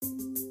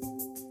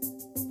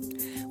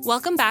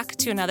Welcome back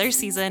to another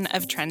season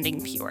of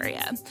Trending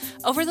Peoria.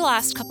 Over the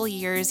last couple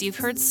years, you've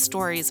heard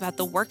stories about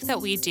the work that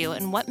we do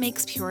and what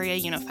makes Peoria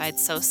Unified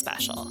so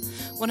special.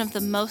 One of the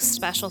most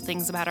special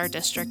things about our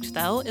district,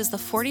 though, is the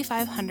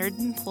 4,500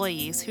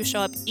 employees who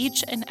show up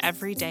each and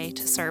every day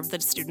to serve the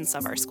students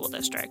of our school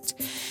district.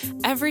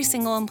 Every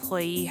single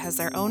employee has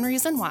their own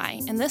reason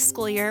why, and this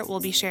school year, we'll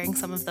be sharing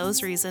some of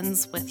those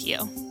reasons with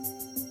you.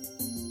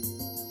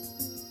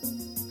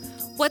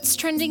 What's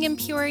trending in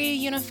Peoria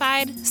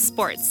Unified?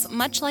 Sports.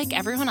 Much like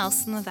everyone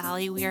else in the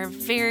Valley, we are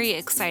very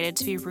excited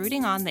to be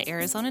rooting on the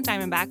Arizona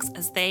Diamondbacks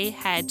as they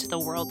head to the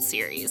World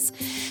Series.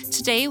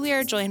 Today, we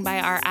are joined by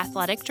our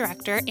Athletic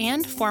Director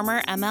and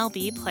former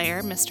MLB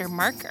player, Mr.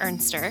 Mark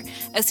Ernster,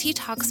 as he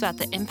talks about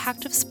the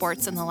impact of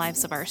sports in the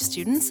lives of our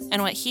students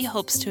and what he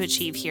hopes to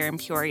achieve here in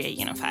Peoria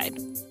Unified.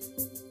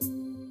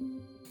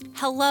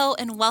 Hello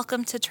and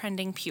welcome to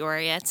Trending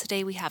Peoria.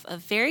 Today we have a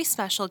very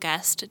special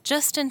guest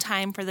just in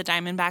time for the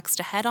Diamondbacks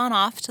to head on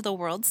off to the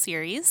World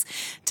Series.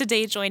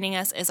 Today joining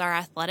us is our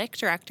Athletic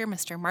Director,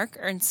 Mr. Mark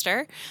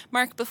Ernster.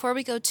 Mark, before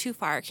we go too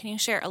far, can you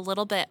share a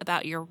little bit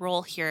about your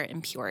role here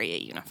in Peoria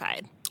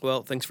Unified?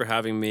 Well, thanks for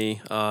having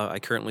me. I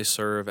currently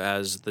serve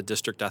as the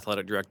District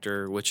Athletic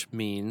Director, which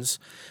means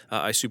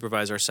I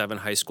supervise our 7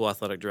 high school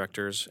athletic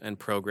directors and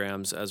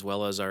programs, as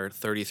well as our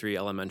 33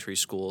 elementary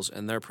schools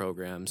and their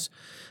programs.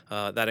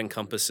 That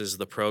encompasses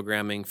the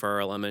programming for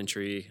our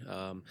elementary,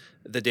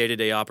 the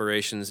day-to-day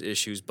operations,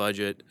 issues,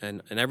 budget,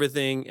 and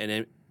everything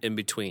and in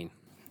between.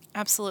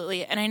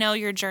 Absolutely. And I know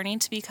your journey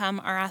to become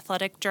our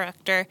athletic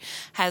director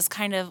has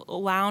kind of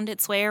wound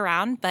its way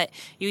around, but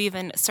you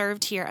even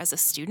served here as a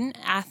student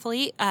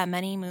athlete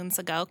many moons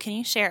ago. Can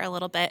you share a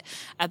little bit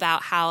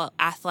about how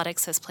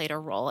athletics has played a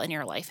role in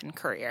your life and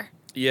career?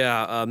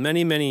 Yeah,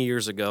 many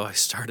years ago, I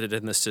started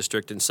in this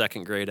district in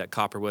 2nd grade at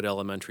Copperwood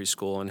Elementary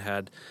School and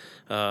had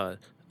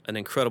an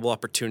incredible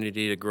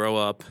opportunity to grow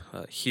up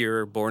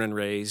here, born and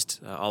raised,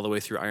 all the way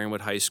through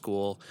Ironwood High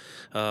School,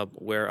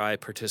 where I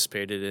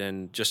participated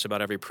in just about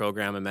every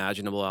program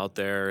imaginable out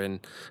there, and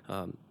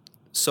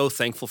so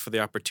thankful for the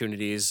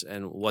opportunities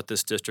and what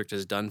this district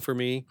has done for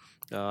me.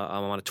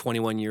 I'm on a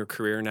 21-year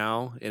career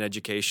now in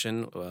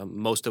education,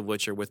 most of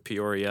which are with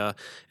Peoria,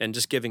 and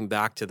just giving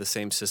back to the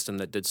same system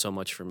that did so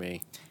much for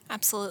me.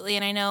 Absolutely.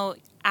 And I know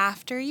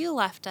after you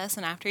left us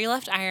and after you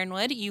left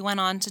Ironwood, you went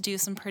on to do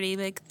some pretty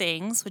big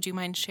things. Would you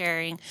mind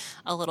sharing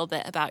a little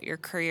bit about your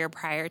career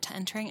prior to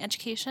entering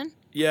education?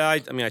 Yeah, I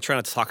try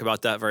not to talk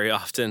about that very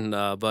often,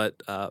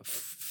 but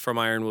from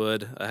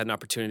Ironwood, I had an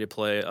opportunity to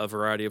play a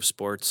variety of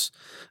sports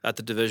at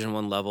the Division I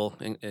level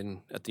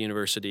at the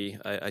university.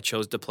 I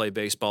chose to play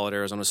baseball at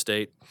Arizona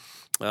State,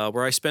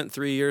 where I spent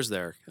 3 years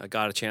there. I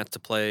got a chance to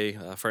play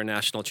for a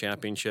national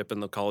championship in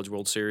the College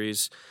World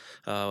Series.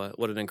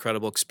 What an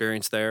incredible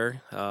experience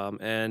there.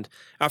 And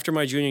after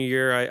my junior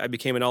year, I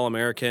became an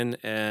All-American,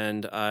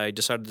 and I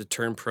decided to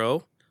turn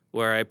pro,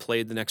 where I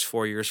played the next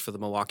 4 years for the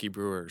Milwaukee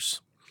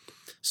Brewers.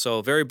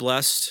 So very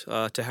blessed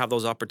to have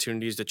those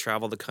opportunities to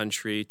travel the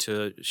country,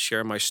 to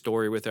share my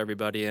story with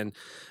everybody, and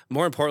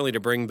more importantly, to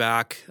bring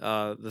back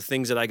the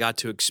things that I got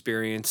to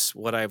experience,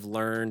 what I've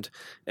learned,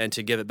 and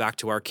to give it back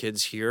to our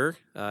kids here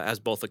as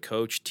both a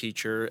coach,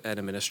 teacher, and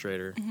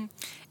administrator. Mm-hmm.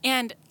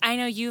 And I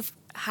know you've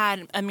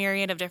had a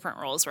myriad of different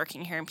roles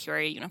working here in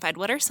Peoria Unified.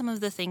 What are some of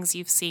the things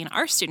you've seen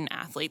our student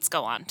athletes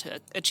go on to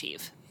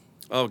achieve?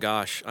 Oh,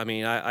 gosh.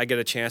 I get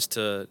a chance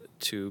to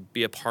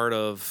be a part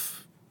of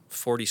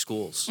 40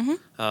 schools,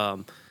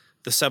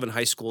 the 7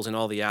 high schools, and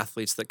all the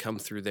athletes that come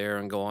through there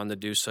and go on to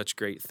do such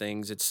great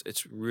things.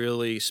 It's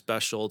really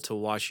special to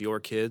watch your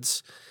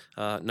kids,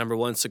 number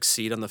one,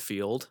 succeed on the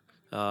field,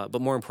 but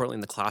more importantly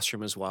in the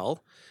classroom as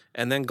well,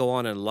 and then go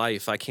on in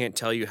life. I can't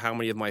tell you how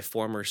many of my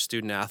former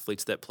student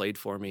athletes that played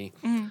for me.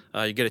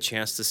 You get a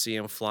chance to see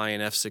them fly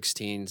in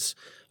F-16s,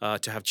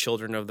 to have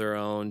children of their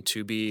own,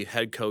 to be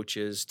head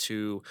coaches,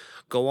 to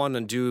go on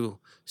and do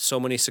so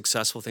many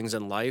successful things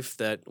in life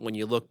that when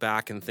you look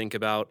back and think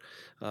about,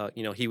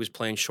 he was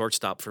playing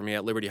shortstop for me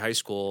at Liberty High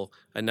School.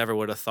 I never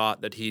would have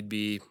thought that he'd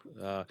be,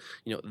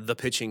 the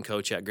pitching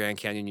coach at Grand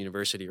Canyon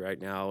University right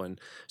now.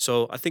 And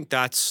so I think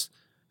that's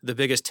the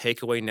biggest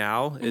takeaway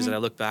now is that I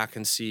look back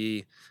and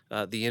see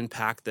the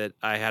impact that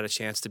I had a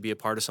chance to be a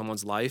part of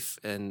someone's life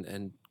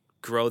and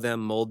grow them,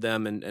 mold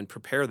them, and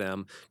prepare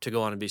them to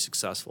go on and be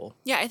successful.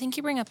 Yeah, I think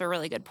you bring up a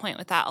really good point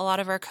with that. A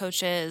lot of our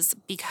coaches,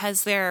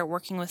 because they're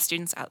working with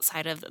students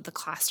outside of the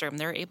classroom,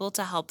 they're able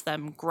to help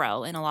them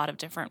grow in a lot of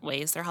different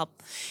ways. They're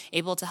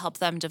able to help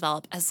them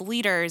develop as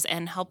leaders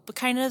and help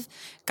kind of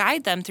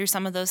guide them through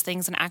some of those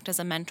things and act as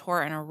a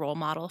mentor and a role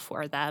model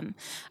for them.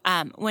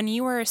 When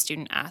you were a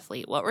student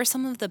athlete, what were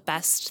some of the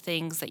best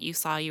things that you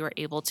saw you were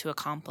able to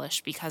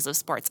accomplish because of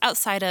sports,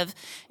 outside of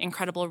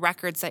incredible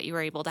records that you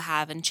were able to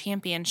have and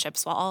championships?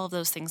 While all of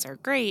those things are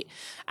great,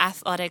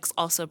 athletics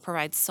also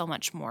provides so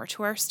much more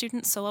to our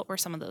students. So what were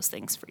some of those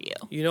things for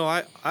you?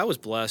 I was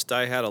blessed.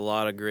 I had a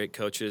lot of great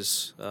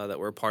coaches that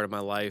were a part of my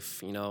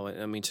life.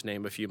 To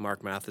name a few: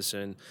 Mark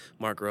Matheson,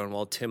 Mark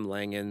Rowanwald, Tim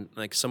Langen.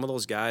 Like, some of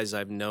those guys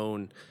I've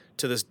known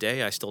to this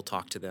day, I still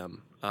talk to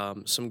them.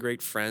 Some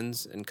great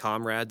friends and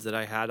comrades that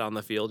I had on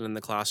the field and in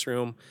the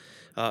classroom.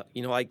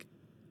 Like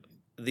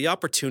the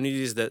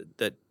opportunities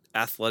that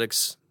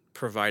athletics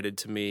provided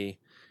to me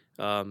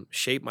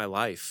shaped my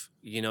life.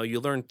 You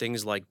learn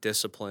things like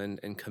discipline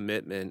and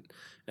commitment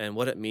and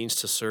what it means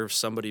to serve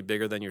somebody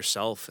bigger than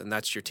yourself, and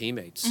that's your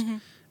teammates. Mm-hmm.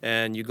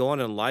 And you go on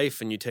in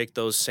life and you take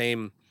those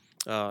same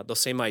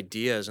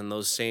ideas and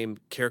those same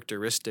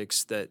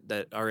characteristics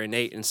that are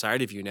innate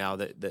inside of you now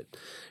that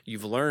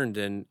you've learned.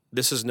 And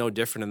this is no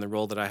different in the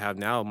role that I have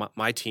now.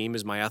 My team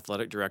is my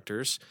athletic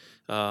directors.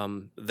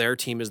 Their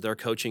team is their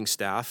coaching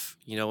staff,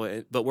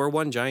 but we're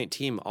one giant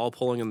team all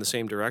pulling in the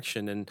same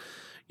direction. And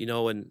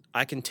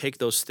I can take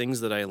those things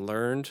that I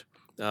learned.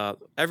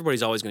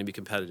 Everybody's always going to be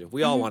competitive.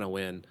 We all want to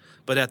win.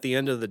 But at the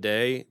end of the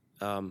day,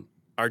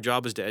 our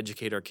job is to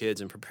educate our kids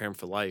and prepare them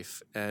for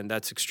life. And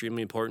that's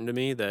extremely important to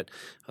me that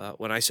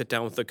when I sit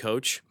down with the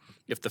coach,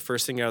 if the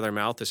first thing out of their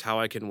mouth is how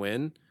I can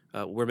win,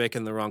 we're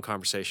making the wrong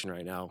conversation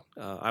right now.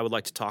 I would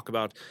like to talk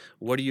about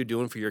what are you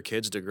doing for your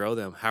kids to grow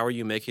them? How are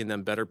you making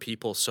them better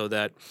people so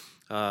that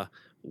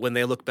when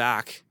they look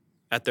back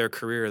at their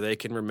career, they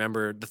can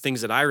remember the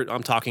things that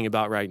I'm talking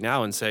about right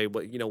now and say,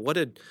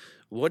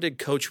 what did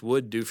Coach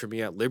Wood do for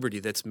me at Liberty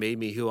that's made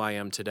me who I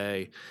am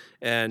today?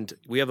 And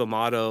we have a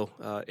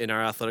motto in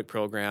our athletic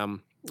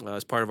program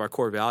as part of our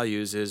core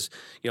values is,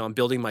 I'm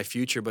building my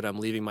future, but I'm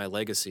leaving my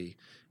legacy.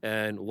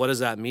 And what does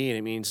that mean?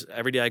 It means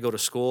every day I go to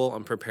school,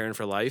 I'm preparing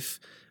for life.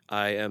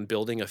 I am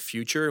building a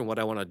future and what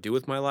I want to do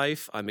with my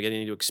life. I'm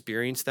getting to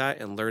experience that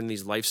and learn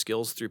these life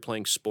skills through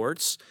playing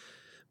sports.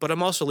 But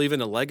I'm also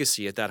leaving a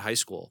legacy at that high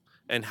school.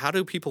 And how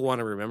do people want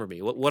to remember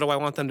me? What do I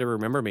want them to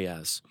remember me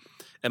as?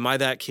 Am I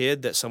that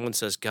kid that someone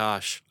says,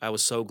 gosh, I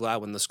was so glad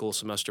when the school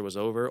semester was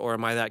over? Or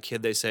am I that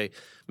kid they say,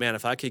 man,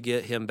 if I could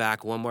get him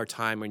back one more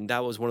time, and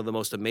that was one of the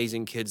most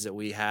amazing kids that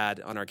we had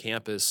on our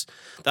campus.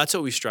 That's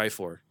what we strive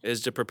for,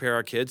 is to prepare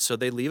our kids so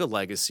they leave a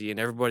legacy and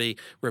everybody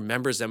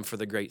remembers them for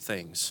the great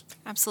things.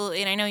 Absolutely.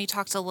 And I know you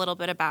talked a little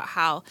bit about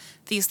how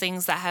these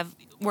things that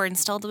were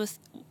instilled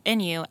in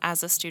you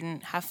as a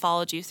student have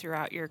followed you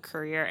throughout your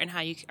career and how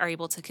you are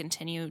able to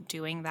continue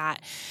doing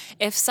that.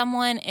 If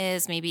someone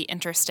is maybe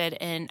interested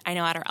in, I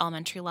know at our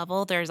elementary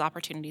level, there's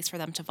opportunities for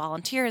them to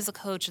volunteer as a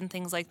coach and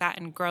things like that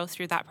and grow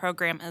through that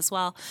program as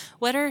well.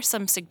 What are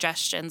some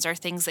suggestions or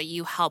things that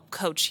you help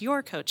coach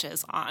your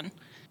coaches on?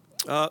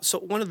 So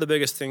one of the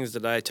biggest things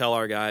that I tell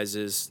our guys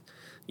is,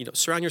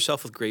 surround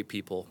yourself with great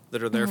people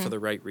that are there for the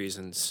right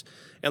reasons.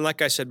 And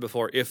like I said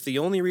before, if the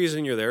only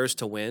reason you're there is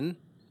to win,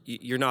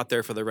 you're not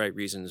there for the right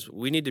reasons.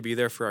 We need to be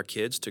there for our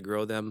kids to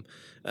grow them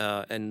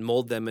and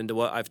mold them into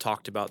what I've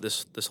talked about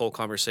this whole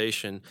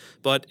conversation.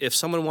 But if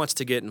someone wants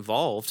to get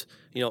involved,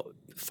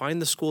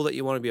 find the school that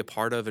you want to be a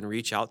part of and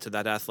reach out to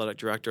that athletic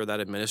director or that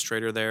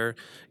administrator there.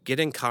 Get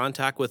in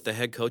contact with the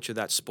head coach of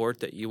that sport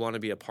that you want to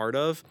be a part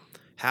of.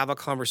 Have a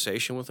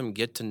conversation with them,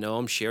 get to know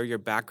them, share your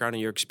background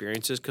and your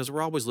experiences, because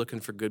we're always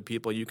looking for good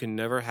people. You can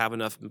never have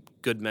enough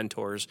good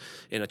mentors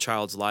in a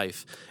child's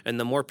life. And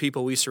the more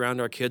people we surround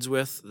our kids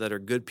with that are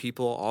good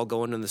people, all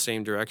going in the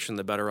same direction,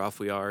 the better off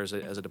we are as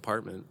a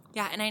department.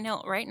 Yeah, and I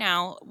know right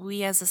now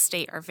we as a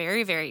state are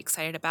very, very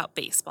excited about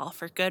baseball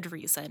for good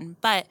reason.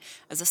 But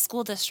as a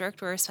school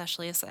district, we're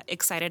especially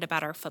excited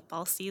about our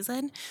football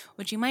season.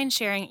 Would you mind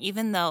sharing,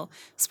 even though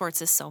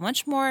sports is so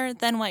much more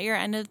than what your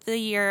end of the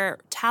year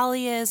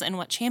tally is and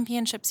what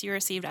championships you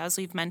received, as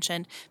we've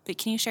mentioned, but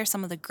can you share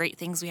some of the great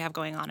things we have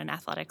going on in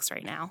athletics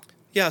right now?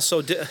 Yeah,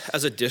 so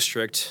as a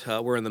district,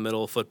 we're in the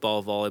middle of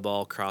football,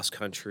 volleyball, cross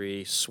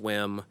country,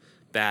 swim,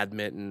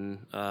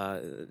 badminton,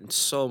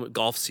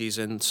 golf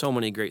season, so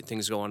many great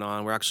things going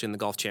on. We're actually in the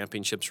golf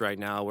championships right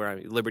now where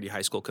Liberty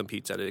High School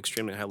competes at an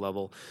extremely high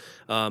level.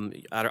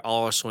 At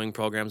all our swimming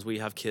programs, we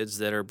have kids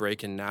that are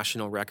breaking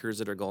national records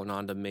that are going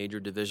on to major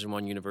Division I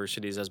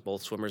universities as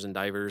both swimmers and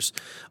divers.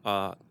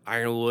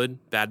 Ironwood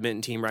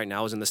badminton team right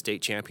now is in the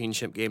state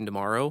championship game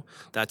tomorrow.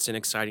 That's an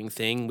exciting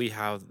thing. We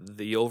have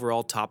the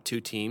overall top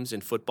two teams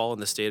in football in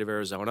the state of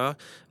Arizona,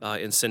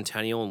 in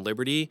Centennial and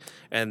Liberty,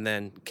 and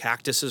then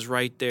Cactus is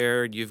right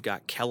there. You've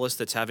got Kellis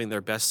that's having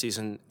their best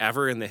season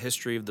ever in the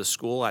history of the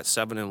school at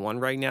 7-1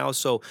 right now.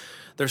 So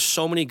there's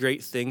so many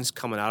great things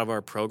coming out of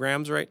our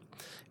programs, right?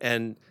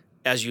 And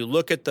as you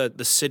look at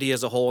the city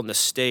as a whole and the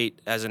state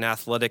as an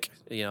athletic,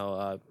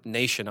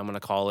 nation, I'm going to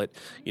call it,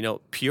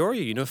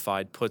 Peoria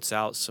Unified puts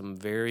out some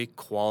very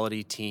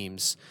quality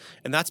teams.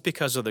 And that's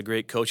because of the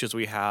great coaches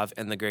we have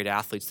and the great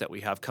athletes that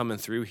we have coming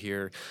through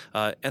here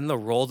and the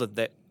role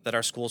that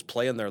our schools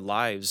play in their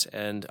lives.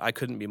 And I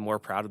couldn't be more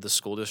proud of the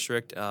school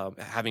district,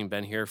 having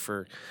been here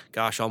for,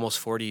 almost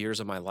 40 years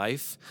of my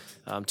life,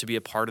 to be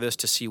a part of this,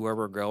 to see where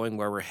we're going,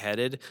 where we're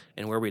headed,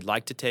 and where we'd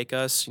like to take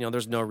us.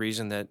 There's no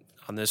reason that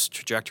on this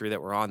trajectory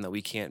that we're on that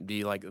we can't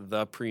be like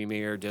the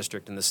premier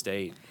district in the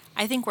state.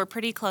 I think we're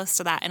pretty close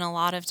to that in a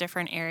lot of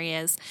different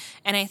areas.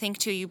 And I think,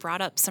 too, you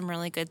brought up some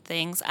really good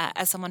things.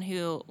 As someone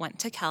who went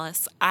to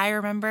Kellis, I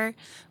remember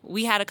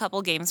we had a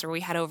couple games where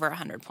we had over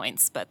 100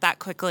 points, but that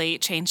quickly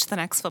changed the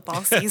next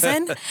football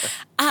season.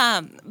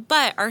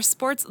 But our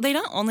sports, they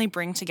not only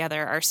bring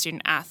together our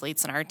student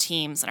athletes and our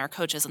teams and our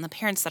coaches and the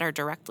parents that are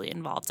directly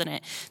involved in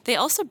it, they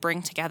also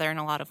bring together in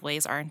a lot of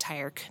ways our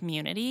entire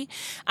community.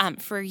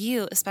 For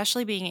you,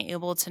 especially being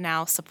able to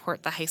now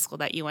support the high school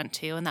that you went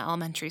to and the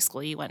elementary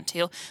school you went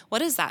to, what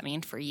does that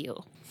mean for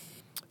you?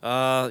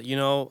 You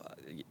know,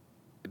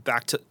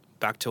 back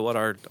to what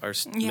our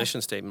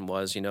mission statement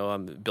was. You know,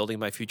 I'm building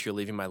my future,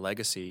 leaving my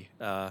legacy.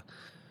 You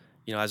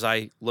know, as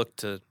I look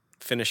to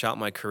finish out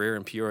my career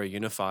in Peoria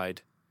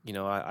Unified, you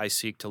know, I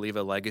seek to leave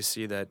a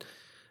legacy that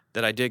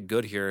I did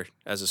good here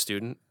as a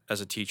student,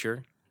 as a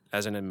teacher,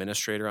 as an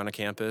administrator on a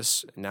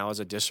campus, now as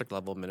a district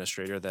level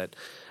administrator. That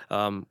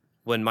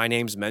when my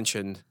name's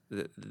mentioned,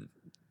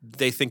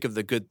 they think of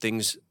the good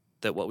things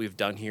that what we've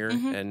done here,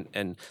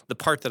 and the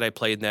part that I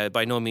played in that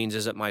by no means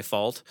is it my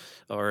fault,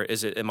 or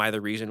am I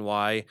the reason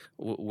why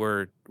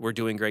we're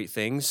doing great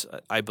things.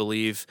 I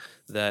believe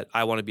that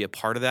I want to be a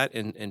part of that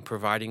in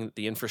providing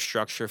the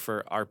infrastructure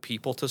for our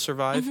people to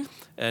survive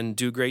and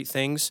do great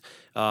things.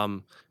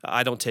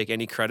 I don't take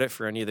any credit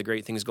for any of the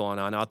great things going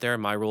on out there.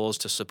 My role is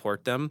to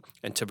support them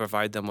and to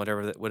provide them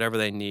whatever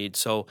they need.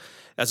 So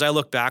as I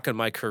look back on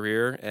my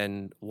career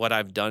and what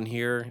I've done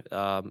here,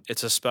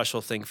 it's a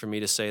special thing for me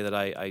to say that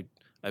I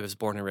was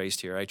born and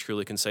raised here. I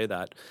truly can say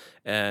that.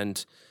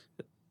 And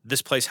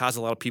this place has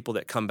a lot of people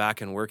that come back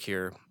and work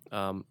here.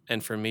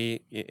 And for me,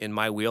 in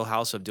my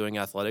wheelhouse of doing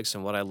athletics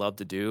and what I love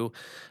to do,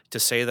 to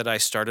say that I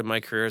started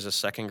my career as a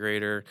second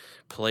grader,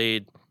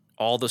 played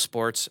all the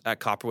sports at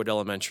Copperwood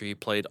Elementary,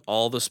 played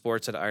all the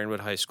sports at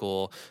Ironwood High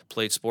School,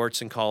 played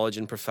sports in college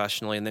and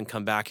professionally, and then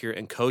come back here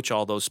and coach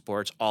all those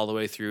sports all the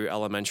way through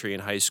elementary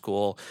and high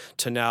school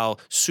to now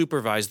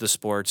supervise the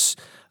sports.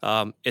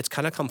 It's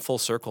kind of come full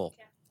circle.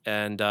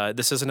 And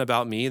this isn't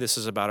about me. This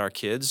is about our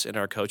kids and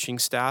our coaching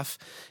staff.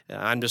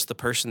 I'm just the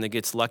person that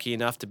gets lucky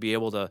enough to be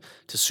able to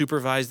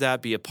supervise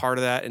that, be a part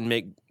of that, and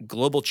make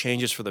global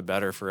changes for the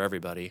better for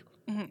everybody.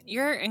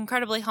 You're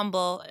incredibly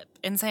humble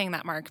in saying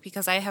that, Mark,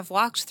 because I have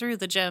walked through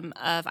the gym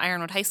of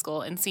Ironwood High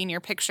School and seen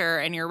your picture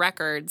and your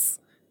records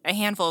a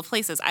handful of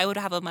places. I would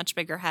have a much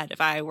bigger head if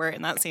I were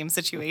in that same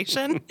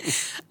situation.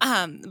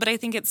 But I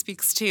think it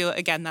speaks to,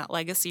 again, that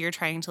legacy you're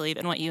trying to leave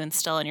and what you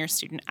instill in your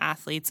student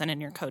athletes and in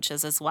your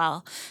coaches as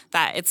well,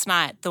 that it's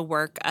not the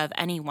work of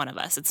any one of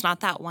us. It's not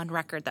that one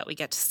record that we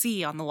get to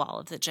see on the wall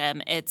of the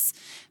gym. It's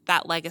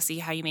that legacy,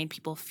 how you made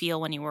people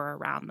feel when you were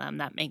around them,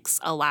 that makes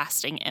a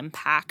lasting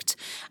impact.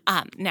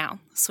 Now,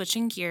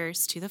 switching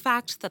gears to the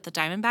fact that the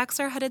Diamondbacks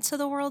are headed to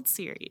the World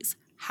Series.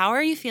 How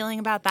are you feeling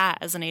about that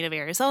as a native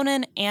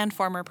Arizonan and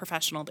former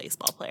professional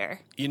baseball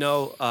player? The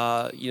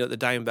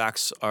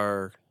Diamondbacks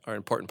are an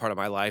important part of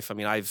my life. I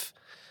mean, I've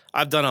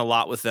done a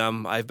lot with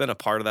them. I've been a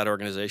part of that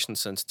organization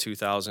since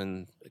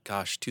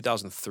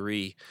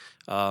 2003.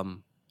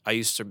 I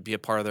used to be a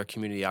part of their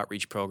community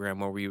outreach program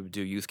where we would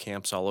do youth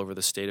camps all over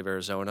the state of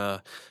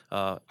Arizona.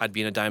 I'd be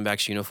in a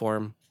Diamondbacks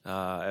uniform.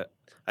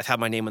 I've had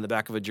my name on the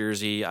back of a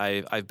jersey.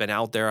 I've been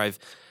out there.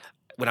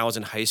 When I was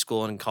in high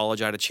school and in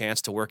college, I had a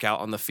chance to work out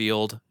on the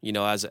field, you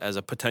know, as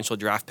a potential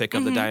draft pick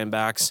of the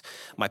Diamondbacks.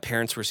 My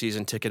parents were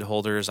season ticket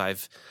holders.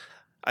 I've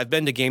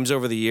been to games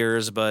over the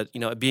years, but,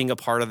 you know, being a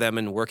part of them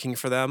and working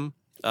for them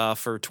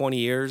for 20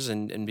 years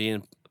and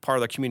being part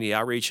of their community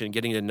outreach and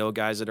getting to know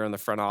guys that are in the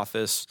front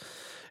office,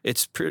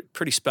 it's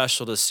pretty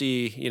special to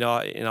see, you know,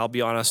 and I'll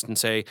be honest and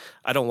say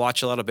I don't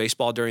watch a lot of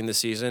baseball during the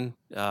season.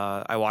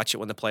 I watch it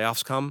when the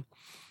playoffs come.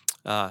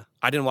 I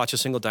didn't watch a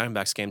single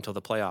Diamondbacks game till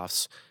the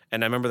playoffs.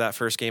 And I remember that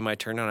first game I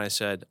turned on and I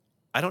said,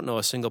 I don't know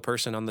a single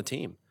person on the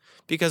team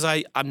because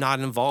I'm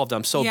not involved.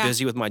 I'm so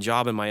busy with my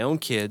job and my own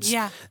kids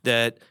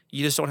that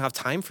you just don't have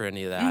time for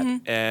any of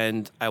that.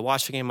 And I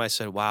watched the game and I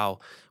said, wow,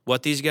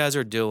 what these guys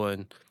are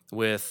doing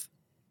with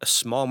a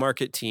small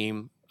market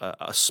team,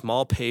 a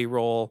small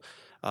payroll,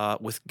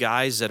 with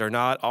guys that are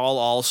not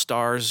all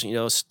stars, you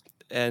know,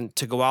 and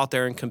to go out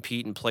there and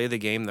compete and play the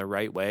game the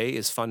right way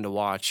is fun to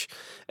watch.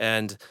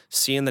 And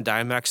seeing the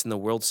Diamondbacks in the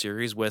World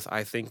Series with,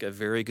 I think, a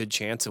very good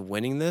chance of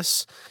winning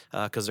this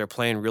because they're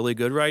playing really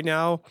good right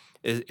now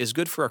is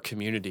good for our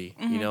community.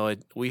 You know,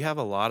 we have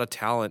a lot of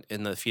talent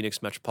in the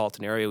Phoenix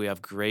metropolitan area. We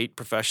have great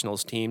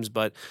professionals teams,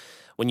 but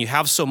when you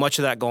have so much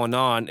of that going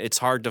on, it's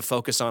hard to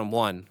focus on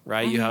one,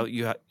 right? You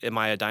have, am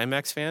I a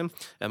Diamondbacks fan?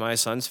 Am I a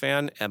Suns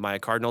fan? Am I a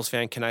Cardinals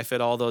fan? Can I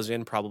fit all those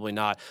in? Probably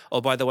not. Oh,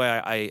 by the way,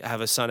 I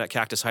have a son at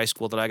Cactus High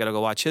School that I got to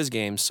go watch his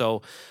games.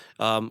 So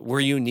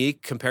we're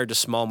unique compared to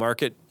small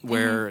market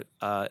where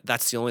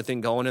that's the only thing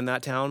going in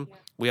that town.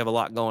 We have a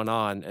lot going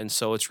on. And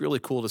so it's really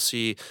cool to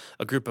see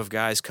a group of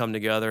guys come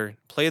together,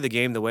 play the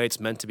game the way it's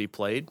meant to be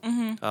played,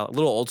 a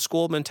little old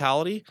school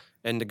mentality.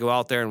 and to go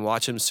out there and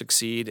watch them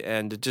succeed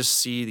and to just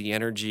see the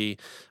energy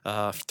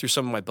through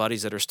some of my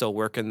buddies that are still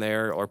working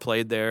there or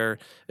played there.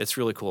 It's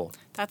really cool.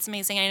 That's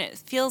amazing. And it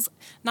feels,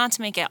 not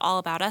to make it all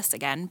about us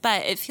again,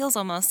 but it feels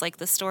almost like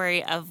the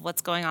story of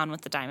what's going on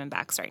with the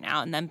Diamondbacks right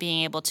now, and them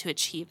being able to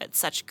achieve at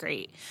such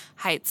great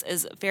heights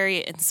is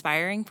very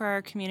inspiring for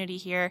our community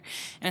here,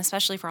 and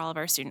especially for all of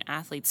our student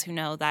athletes who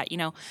know that,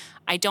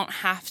 I don't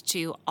have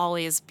to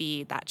always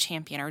be that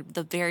champion or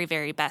the very,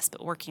 very best,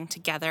 but working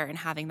together and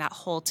having that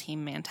whole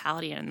team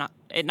mentality and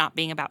it not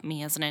being about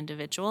me as an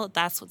individual.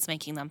 That's what's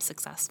making them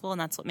successful, and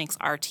that's what makes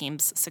our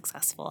teams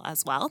successful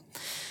as well.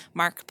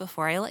 Mark,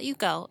 before I let you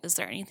go, is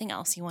there anything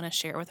else you want to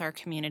share with our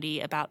community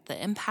about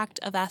the impact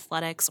of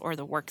athletics or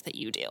the work that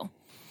you do?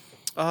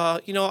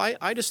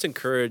 I just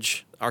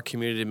encourage our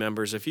community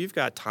members, if you've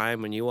got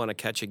time and you want to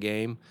catch a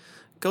game,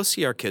 go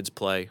see our kids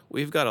play.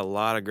 We've got a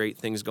lot of great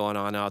things going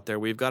on out there.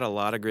 We've got a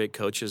lot of great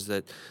coaches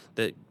that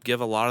give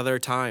a lot of their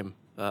time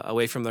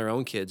away from their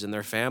own kids and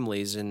their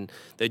families, and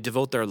they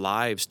devote their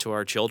lives to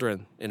our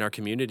children in our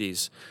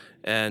communities.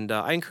 And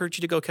I encourage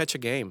you to go catch a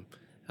game,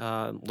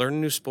 learn a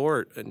new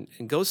sport, and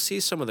go see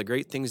some of the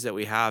great things that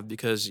we have,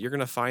 because you're going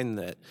to find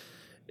that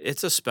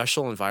it's a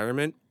special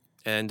environment.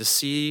 And to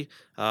see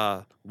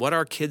what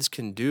our kids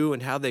can do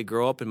and how they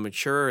grow up and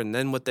mature, and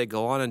then what they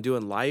go on and do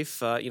in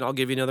life. I'll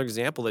give you another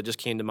example that just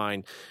came to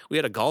mind. We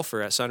had a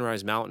golfer at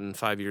Sunrise Mountain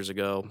 5 years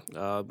ago.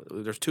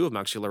 There's two of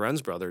them, actually,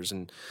 Lorenz brothers,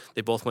 and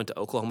they both went to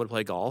Oklahoma to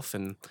play golf.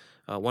 And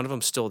one of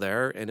them's still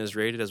there and is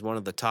rated as one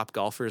of the top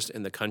golfers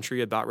in the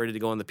country, about ready to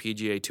go on the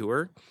PGA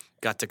Tour.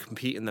 Got to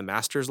compete in the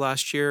Masters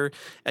last year.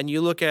 And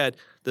you look at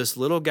this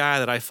little guy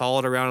that I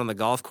followed around on the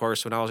golf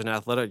course when I was an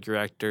athletic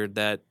director,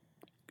 that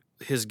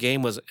his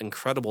game was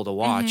incredible to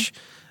watch.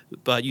 Mm-hmm.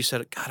 But you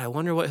said, God, I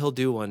wonder what he'll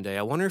do one day.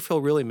 I wonder if he'll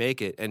really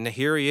make it. And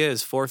here he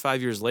is 4 or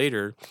 5 years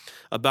later,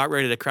 about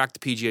ready to crack the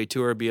PGA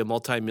Tour, be a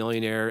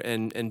multimillionaire,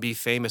 and be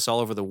famous all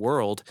over the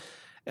world.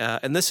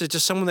 And this is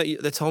just someone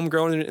that's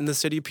homegrown in the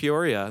city of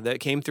Peoria, that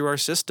came through our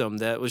system,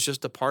 that was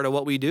just a part of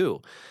what we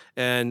do.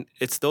 And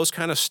it's those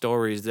kind of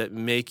stories that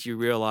make you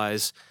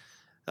realize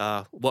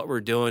what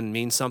we're doing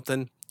means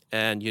something.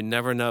 And you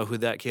never know who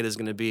that kid is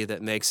going to be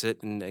that makes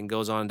it and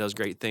goes on and does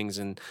great things.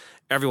 And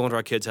every one of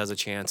our kids has a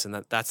chance. And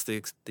that's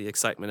the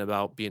excitement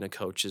about being a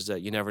coach, is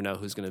that you never know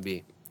who's going to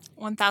be.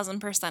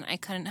 1,000%. I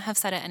couldn't have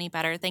said it any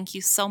better. Thank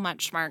you so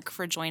much, Mark,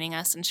 for joining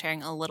us and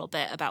sharing a little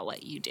bit about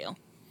what you do.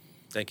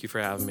 Thank you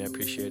for having me. I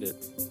appreciate it.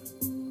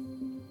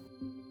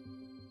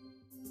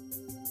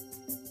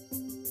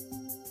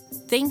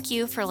 Thank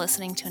you for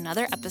listening to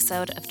another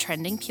episode of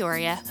Trending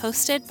Peoria,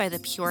 hosted by the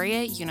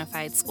Peoria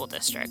Unified School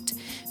District.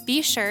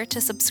 Be sure to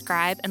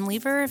subscribe and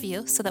leave a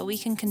review so that we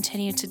can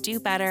continue to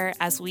do better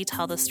as we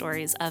tell the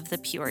stories of the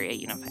Peoria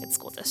Unified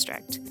School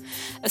District.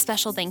 A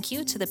special thank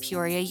you to the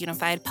Peoria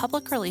Unified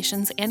Public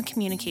Relations and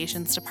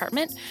Communications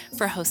Department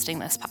for hosting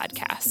this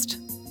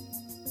podcast.